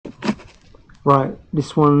Right,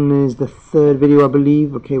 this one is the third video, I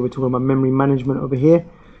believe. Okay, we're talking about memory management over here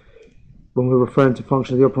when we're referring to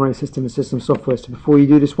functions of the operating system and system software. So before you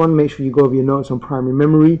do this one, make sure you go over your notes on primary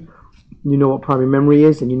memory. You know what primary memory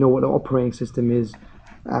is, and you know what the operating system is,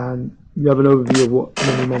 and you have an overview of what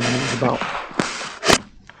memory management is about.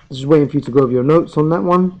 Just waiting for you to go over your notes on that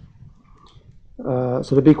one.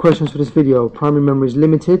 So the big questions for this video: primary memory is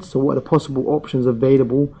limited, so what are the possible options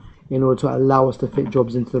available in order to allow us to fit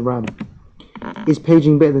jobs into the RAM? Is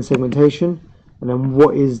paging better than segmentation? And then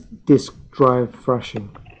what is disk drive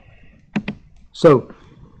thrashing? So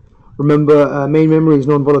remember, main memory is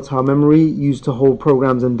non-volatile memory used to hold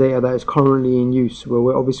programs and data that is currently in use. Well,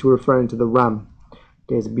 we're obviously referring to the RAM.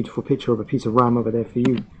 There's a beautiful picture of a piece of RAM over there for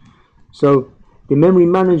you. So the memory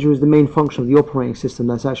manager is the main function of the operating system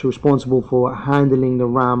that's actually responsible for handling the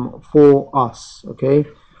RAM for us. Okay,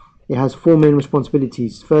 it has four main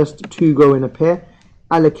responsibilities. First, two go in a pair: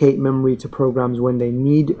 allocate memory to programs when they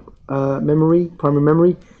need primary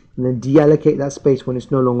memory, and then deallocate that space when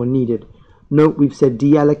it's no longer needed. Note, we've said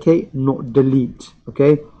deallocate, not delete.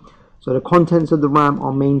 Okay, so the contents of the RAM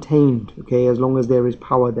are maintained, okay, as long as there is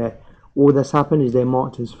power there. All that's happened is they're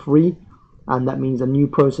marked as free, and that means a new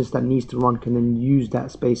process that needs to run can then use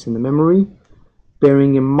that space in the memory,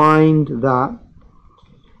 bearing in mind that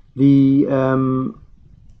the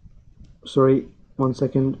sorry, one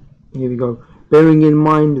second, here we go. Bearing in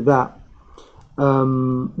mind that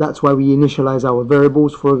that's why we initialize our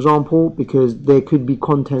variables, for example, because there could be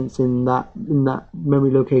contents in that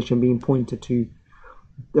memory location being pointed to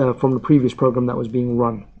from the previous program that was being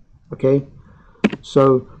run. Okay,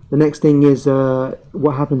 so the next thing is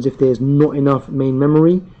what happens if there's not enough main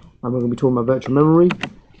memory, and we're going to be talking about virtual memory.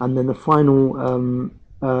 And then the final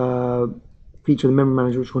feature of the memory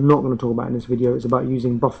manager, which we're not going to talk about in this video, is about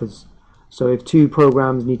using buffers. So if two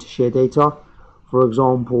programs need to share data, for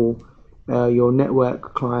example, your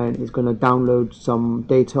network client is going to download some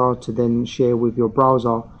data to then share with your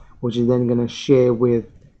browser, which is then going to share with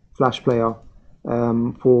Flash Player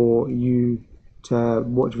for you to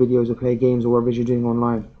watch videos or play games or whatever you're doing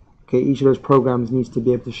online. Okay, each of those programs needs to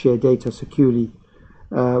be able to share data securely.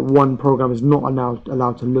 One program is not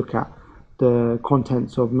allowed to look at the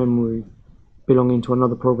contents of memory belonging to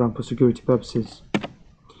another program for security purposes.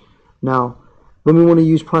 Now, when we want to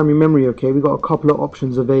use primary memory, okay, we've got a couple of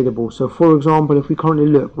options available. So for example, if we currently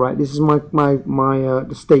look, right, this is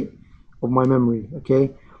the state of my memory. Okay,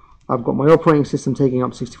 I've got my operating system taking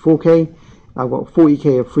up 64K, I've got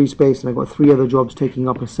 40K of free space, and I've got three other jobs taking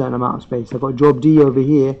up a certain amount of space. I've got job D over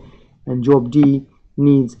here, and job D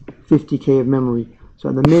needs 50K of memory. So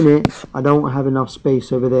at the minute, I don't have enough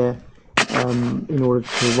space over there in order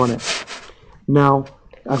to run it. Now,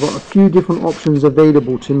 I've got a few different options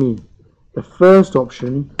available to me. The first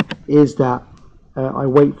option is that I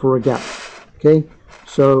wait for a gap. Okay,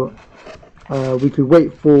 so we could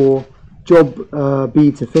wait for job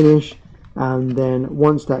B to finish, and then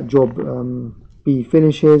once that job B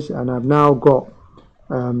finishes, and I've now got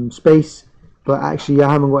space, but actually I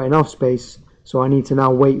haven't got enough space, so I need to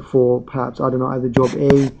now wait for perhaps, I don't know, either job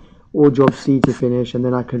A or job C to finish, and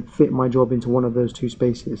then I can fit my job into one of those two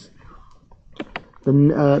spaces. Then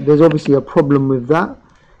there's obviously a problem with that.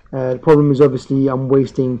 The problem is obviously I'm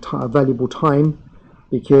wasting valuable time,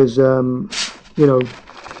 because you know,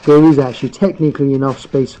 there is actually technically enough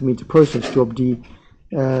space for me to process job D,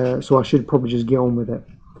 so I should probably just get on with it.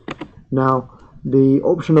 Now, the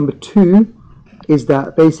option number two is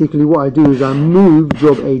that basically what I do is I move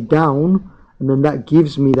job A down, and then that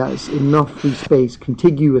gives me that's enough free space,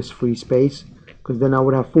 contiguous free space, because then I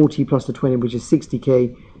would have 40 plus the 20, which is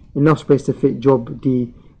 60K, enough space to fit job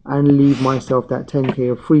D, and leave myself that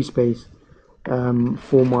 10K of free space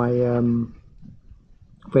for my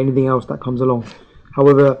for anything else that comes along.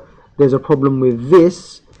 However, there's a problem with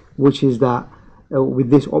this, which is that with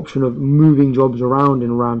this option of moving jobs around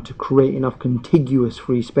in RAM to create enough contiguous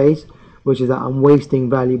free space, which is that I'm wasting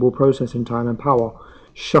valuable processing time and power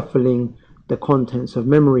shuffling the contents of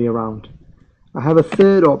memory around. I have a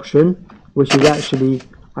third option, which is actually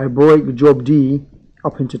I break job D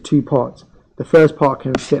up into two parts. The first part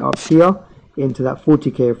can fit up here into that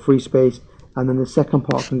 40K of free space, and then the second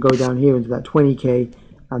part can go down here into that 20K,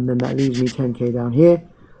 and then that leaves me 10K down here.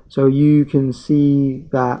 So you can see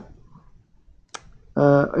that,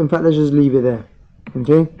 in fact, let's just leave it there.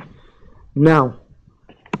 Okay, now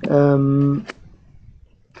in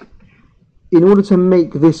order to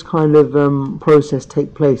make this kind of process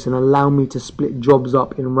take place and allow me to split jobs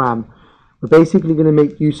up in RAM, we're basically going to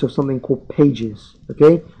make use of something called pages.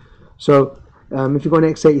 Okay, so if you've got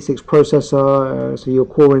an x86 processor, so your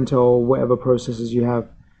Core Intel or whatever processors you have,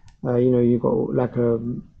 you know, you've got like a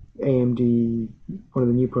AMD, one of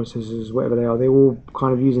the new processors, whatever they are, they're all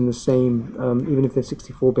kind of using the same, even if they're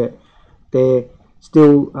 64-bit, they're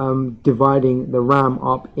still dividing the RAM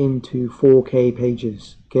up into 4K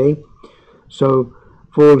pages. Okay, so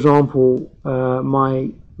for example,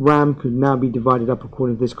 my RAM could now be divided up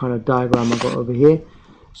according to this kind of diagram I've got over here.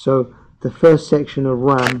 So the first section of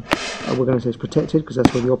RAM we're going to say is protected, because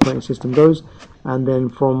that's where the operating system goes, and then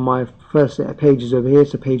from my first set of pages over here,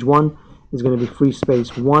 so page 1 is going to be free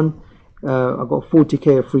space 1. I've got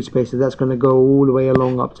 40k of free space, so that's going to go all the way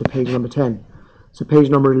along up to page number 10. So page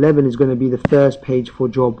number 11 is going to be the first page for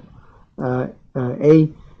job A,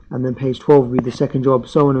 and then page 12 will be the second job,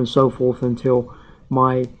 so on and so forth until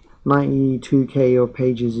my 92k of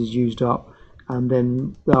pages is used up, and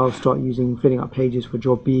then I'll start filling up pages for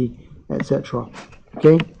job B, etc.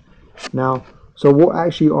 Okay, now, so what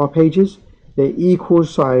actually are pages? They're equal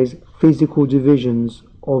size physical divisions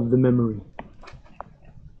of the memory.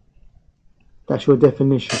 That's your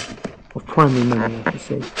definition of primary memory, I should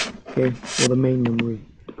say, okay, or the main memory,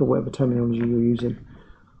 or whatever terminology you're using.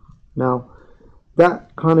 Now,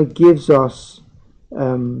 that kind of gives us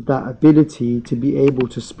that ability to be able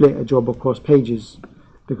to split a job across pages,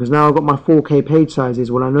 because now I've got my 4K page sizes.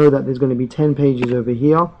 Well, I know that there's going to be 10 pages over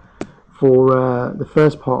here for the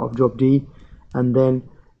first part of job D, and then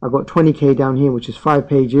I've got 20k down here, which is 5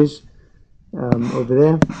 pages over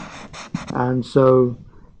there, and so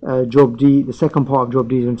job D, the second part of job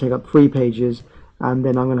D, is going to take up 3 pages, and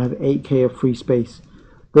then I'm going to have 8k of free space.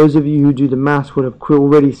 Those of you who do the maths would have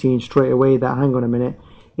already seen straight away that, hang on a minute,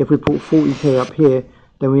 if we put 40k up here,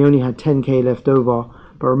 then we only had 10k left over.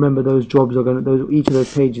 But remember, those jobs are going to, each of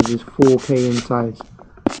those pages is 4k in size.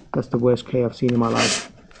 That's the worst K I've seen in my life.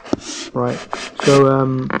 Right, so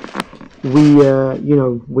there's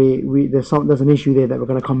an issue there that we're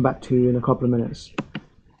going to come back to in a couple of minutes.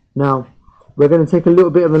 Now, we're going to take a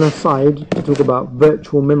little bit of an aside to talk about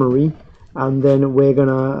virtual memory, and then we're going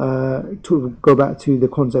to go back to the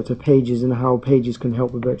concept of pages and how pages can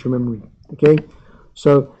help with virtual memory. Okay,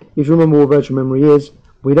 so if you remember what virtual memory is,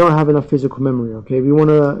 we don't have enough physical memory. Okay, we want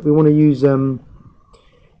to use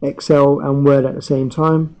Excel and Word at the same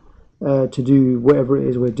time to do whatever it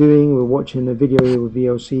is we're doing. We're watching the video with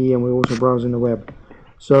VLC, and we're also browsing the web.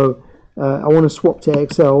 So I want to swap to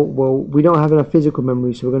Excel. Well, we don't have enough physical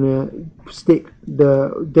memory, so we're going to stick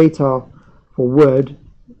the data for Word,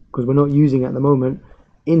 because we're not using it at the moment,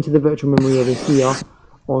 into the virtual memory over here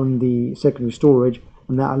on the secondary storage,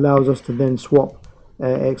 and that allows us to then swap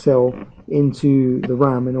Excel into the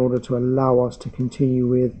RAM in order to allow us to continue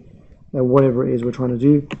with whatever it is we're trying to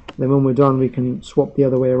do. Then when we're done, we can swap the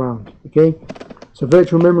other way around. Okay, so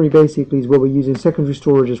virtual memory basically is where we're using secondary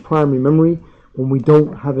storage as primary memory when we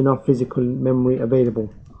don't have enough physical memory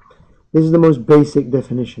available. This is the most basic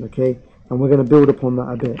definition, okay, and we're going to build upon that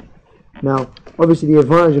a bit. Now, obviously the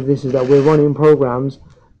advantage of this is that we're running programs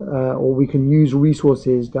or we can use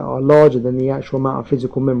resources that are larger than the actual amount of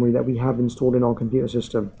physical memory that we have installed in our computer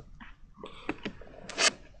system.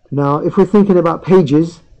 Now, if we're thinking about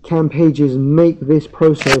pages, can pages make this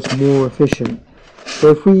process more efficient? So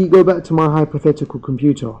if we go back to my hypothetical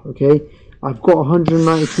computer, okay, I've got a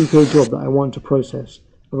 192k job that I want to process.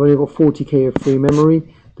 I've only got 40k of free memory.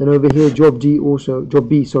 Then over here, job B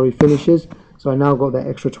finishes. So I now got that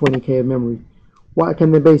extra 20k of memory. What I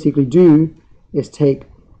can then basically do is take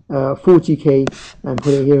 40k and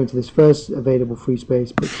put it here into this first available free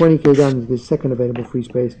space, put 20k down into this second available free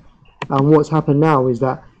space, and what's happened now is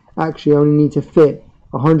that actually I only need to fit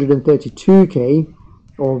 132k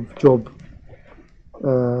of job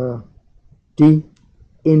D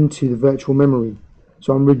into the virtual memory.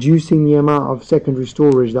 So I'm reducing the amount of secondary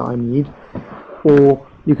storage that I need, or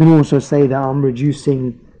you can also say that I'm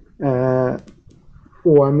reducing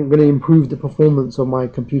or I'm going to improve the performance of my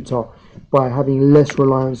computer by having less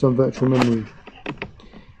reliance on virtual memory.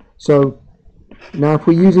 So now if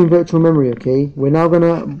we're using virtual memory, okay, we're now going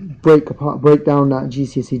to break down that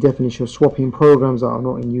GCSE definition of swapping programs that are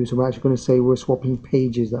not in use. So we're actually going to say we're swapping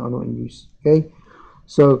pages that are not in use. Okay,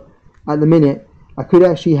 so at the minute I could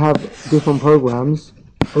actually have different programs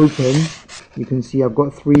open. You can see I've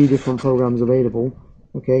got 3 different programs available,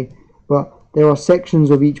 okay, but there are sections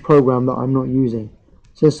of each program that I'm not using.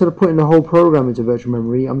 So instead of putting the whole program into virtual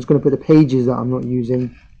memory, I'm just going to put the pages that I'm not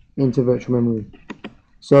using into virtual memory.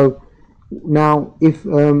 So now if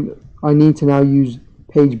I need to now use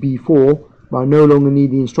page B4, but I no longer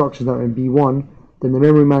need the instructions that are in B1, then the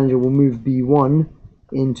memory manager will move B1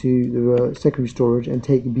 into the secondary storage and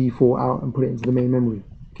take B4 out and put it into the main memory.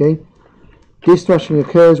 Okay, this thrashing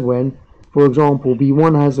occurs when, for example,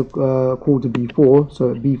 B1 has a call to B4,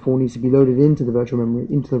 so B4 needs to be loaded into the virtual memory,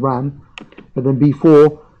 into the RAM, but then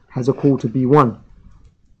B4 has a call to B1,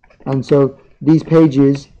 and so these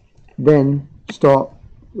pages then start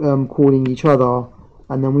calling each other,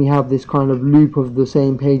 and then we have this kind of loop of the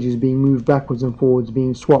same pages being moved backwards and forwards,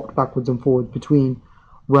 being swapped backwards and forwards between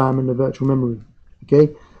RAM and the virtual memory.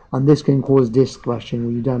 Okay, and this can cause disk thrashing,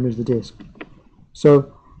 where you damage the disk.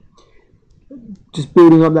 So just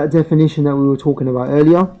building up that definition that we were talking about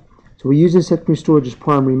earlier. So we're using secondary storage as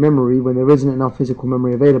primary memory when there isn't enough physical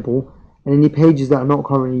memory available, and any pages that are not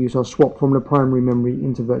currently used are swapped from the primary memory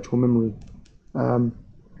into virtual memory.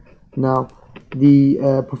 Now,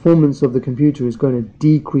 the performance of the computer is going to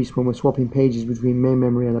decrease when we're swapping pages between main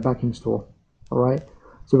memory and a backing store. Alright,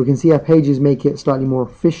 so we can see our pages make it slightly more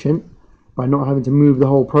efficient by not having to move the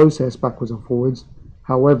whole process backwards and forwards.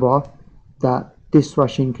 However, that disk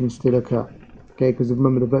thrashing can still occur. Okay, because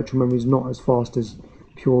remember, the virtual memory is not as fast as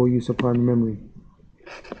pure use of primary memory.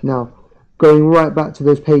 Now, going right back to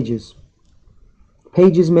those pages.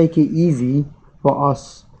 Pages make it easy for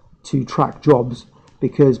us to track jobs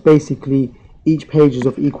because basically each page is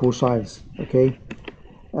of equal size. Okay.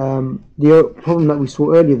 The problem that we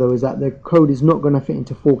saw earlier though is that the code is not going to fit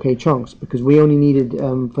into 4K chunks, because we only needed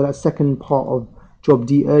for that second part of job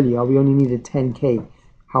D earlier, we only needed 10K.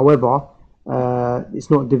 However, it's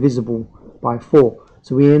not divisible by 4,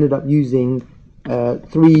 so we ended up using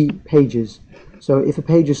 3 pages. So if a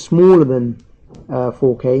page is smaller than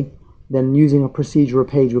 4K, then using a procedure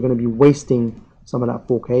page, we're going to be wasting some of that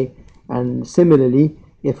 4K. And similarly,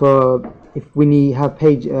 if we have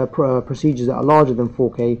page procedures that are larger than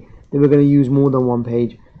 4K, then we're going to use more than one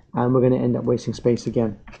page, and we're going to end up wasting space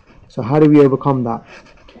again. So how do we overcome that?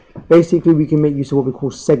 Basically, we can make use of what we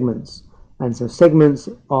call segments. And so segments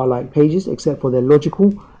are like pages, except for they're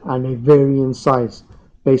logical and they vary in size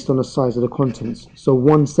based on the size of the contents. So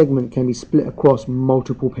one segment can be split across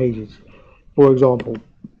multiple pages, for example.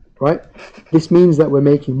 Right? This means that we're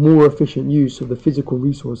making more efficient use of the physical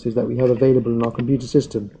resources that we have available in our computer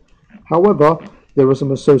system. However, there are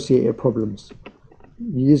some associated problems.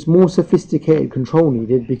 There's more sophisticated control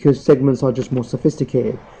needed because segments are just more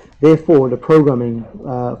sophisticated. Therefore, the programming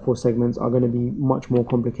for segments are going to be much more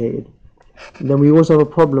complicated. And then we also have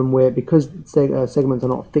a problem where, because segments are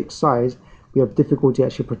not fixed size, we have difficulty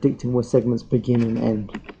actually predicting where segments begin and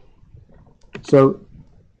end. So,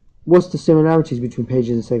 what's the similarities between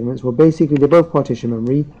pages and segments? Well, basically they're both partition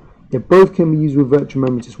memory. They both can be used with virtual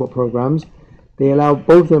memory to swap programs. Both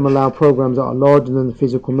of them allow programs that are larger than the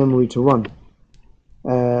physical memory to run.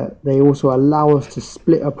 They also allow us to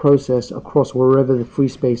split a process across wherever the free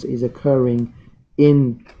space is occurring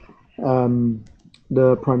in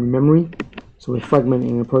the primary memory. So we're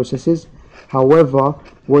fragmenting the processes. However,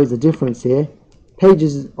 what is the difference here?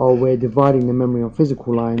 Pages are where dividing the memory on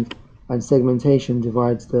physical lines, and segmentation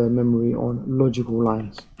divides the memory on logical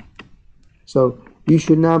lines. So you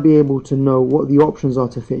should now be able to know what the options are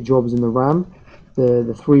to fit jobs in the RAM.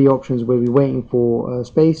 The 3 options where we're waiting for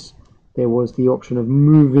space. There was the option of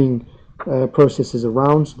moving processes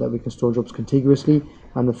around so that we can store jobs contiguously,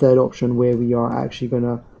 and the third option where we are actually going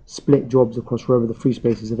to split jobs across wherever the free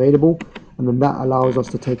space is available, and then that allows us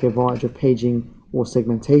to take advantage of paging or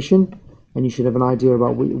segmentation, and you should have an idea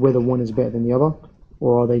about whether one is better than the other,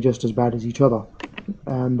 or are they just as bad as each other.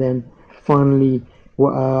 And then finally,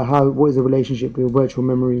 what is the relationship with virtual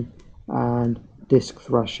memory and disk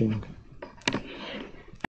thrashing?